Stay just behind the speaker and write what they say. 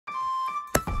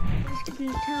you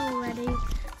couldn't tell already,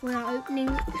 we are opening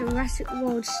Jurassic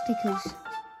World stickers.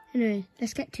 Anyway,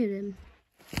 let's get to them.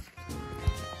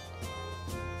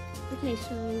 Okay,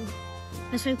 so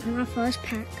let's open our first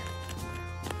pack.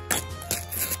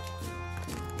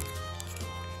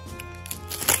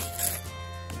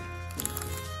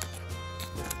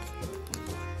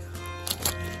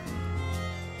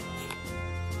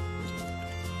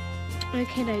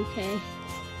 Okay.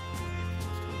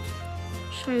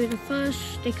 So the first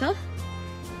sticker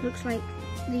looks like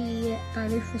the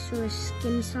Dilophosaurus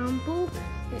skin sample.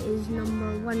 It is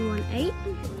number 118.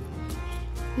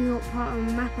 We got part of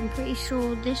a map. I'm pretty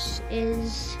sure this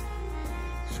is...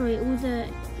 Sorry, all the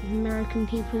American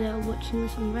people that are watching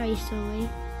this, I'm very sorry.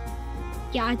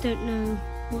 Yeah, I don't know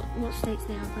what states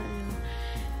they are,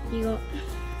 but you got...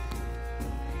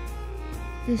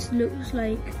 This looks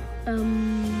like,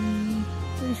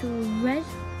 pretty sure red.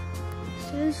 It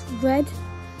says red.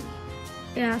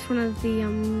 Yeah, that's one of the,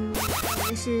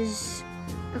 this is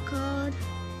a card.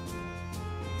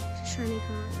 It's a shiny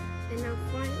card. And now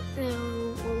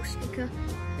final sticker.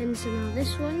 And so now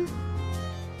this one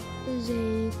is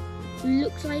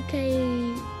looks like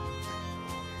I'm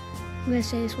gonna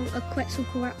say this one, a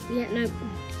Quetzalcoatl. Yeah, no, I'm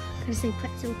gonna say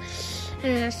Quetzal.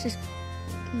 And that's just,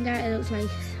 that it looks like.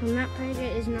 On that page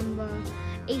it is number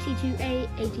 82A,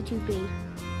 82B.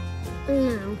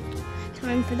 Now,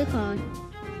 time for the card.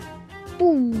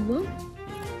 Ooh.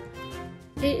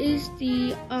 It is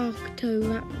the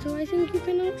Arctoraptor, I think you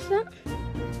pronounce that.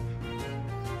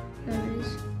 There it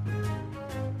is.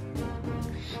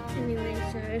 Anyway,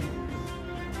 so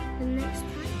the next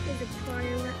pack is a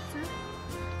Prioraptor.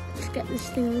 Let's get this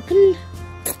thing opened.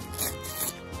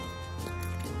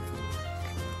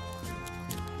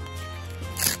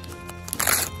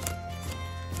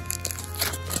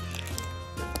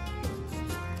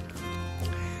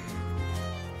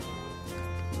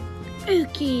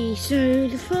 Okay, so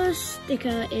the first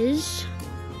sticker is,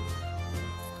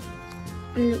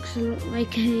 it looks a lot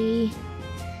like a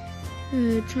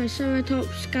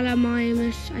Triceratops,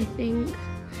 Gallimimus, I think,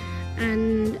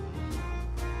 and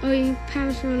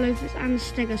Parasaurolophus and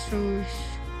Stegosaurus.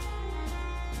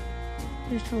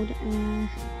 Just hold it there.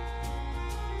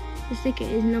 The sticker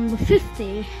is number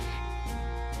 50.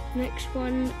 Next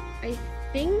one, I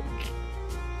think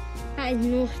that is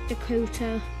North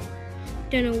Dakota.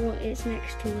 Don't know what it's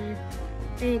next to there.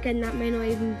 And again, that may not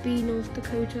even be North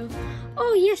Dakota.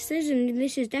 Oh yes, this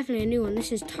is definitely a new one.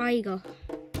 This is Tiger.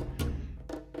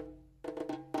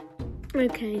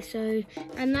 Okay, so,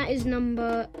 and that is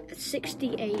number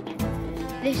 68.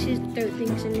 This is, don't think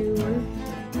it's a new one.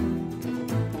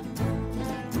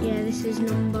 Yeah, this is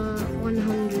number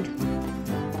 100.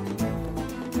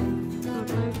 I'll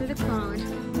go for the card.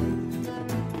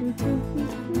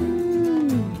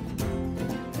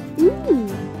 Ooh!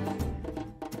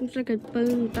 Looks like a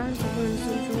bone dinosaur of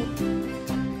some sort.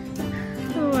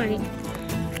 Alright,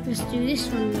 let's do this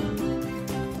one now.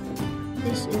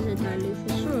 This is a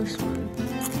Dilophosaurus one.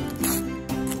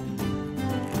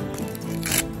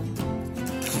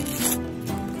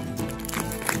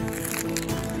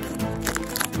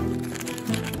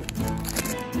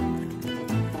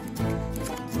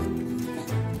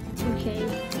 Okay,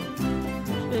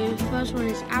 so the first one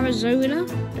is Arizona.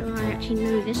 Do I actually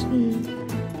know this?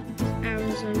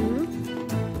 Arizona.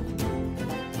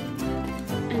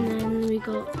 And then we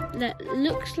got, that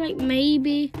looks like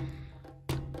maybe,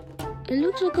 it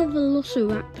looks like a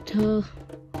Velociraptor,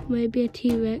 maybe a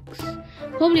T-Rex,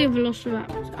 probably a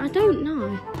Velociraptor, I don't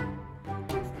know.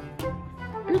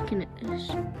 Looking at this,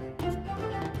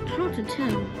 it's hard to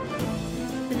tell,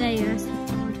 but there you go, that's the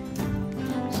card.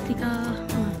 Sticker.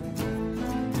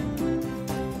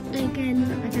 Again,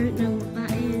 I don't know what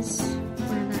that is,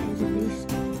 where that is at least.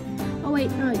 Oh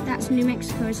wait, no, that's New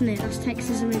Mexico, isn't it? That's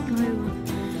Texas and Oklahoma.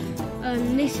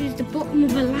 This is the bottom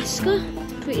of Alaska,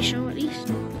 pretty sure at least.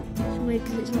 It's weird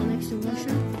because it's not next to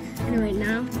Russia. Anyway,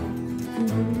 now.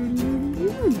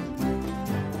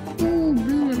 Ooh,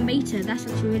 blue and beta, that's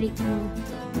actually really cool.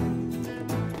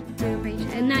 Blue and beta,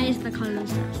 and that is the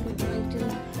colours, that's not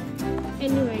beta.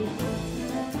 Anyway,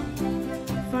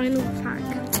 final pack.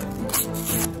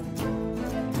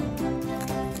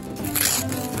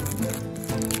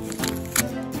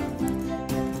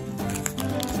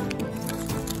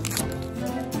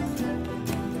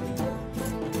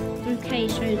 Okay,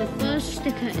 so the first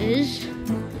sticker is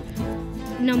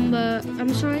number,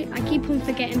 I'm sorry, I keep on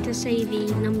forgetting to say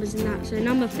the numbers in that. So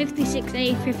number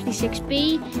 56A,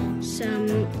 56B, some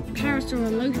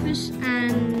Parasaurolophus,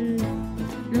 and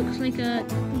looks like a,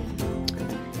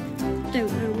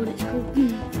 don't know what it's called.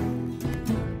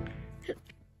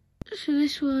 So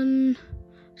this one,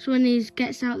 So when he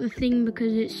gets out the thing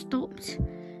because it stopped.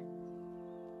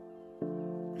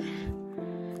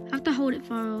 I have to hold it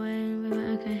far away.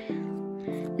 Okay.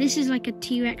 This is like a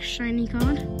T-Rex shiny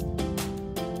card.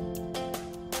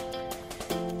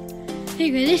 Here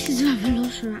you go, this is a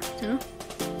Velociraptor.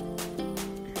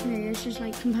 Okay, it's just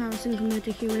like comparison compared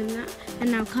to human and that.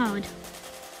 And now card.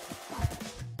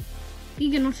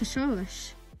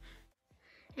 Giganotosaurus.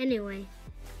 Anyway,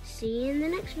 see you in the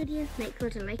next video. Make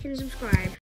sure to like and subscribe.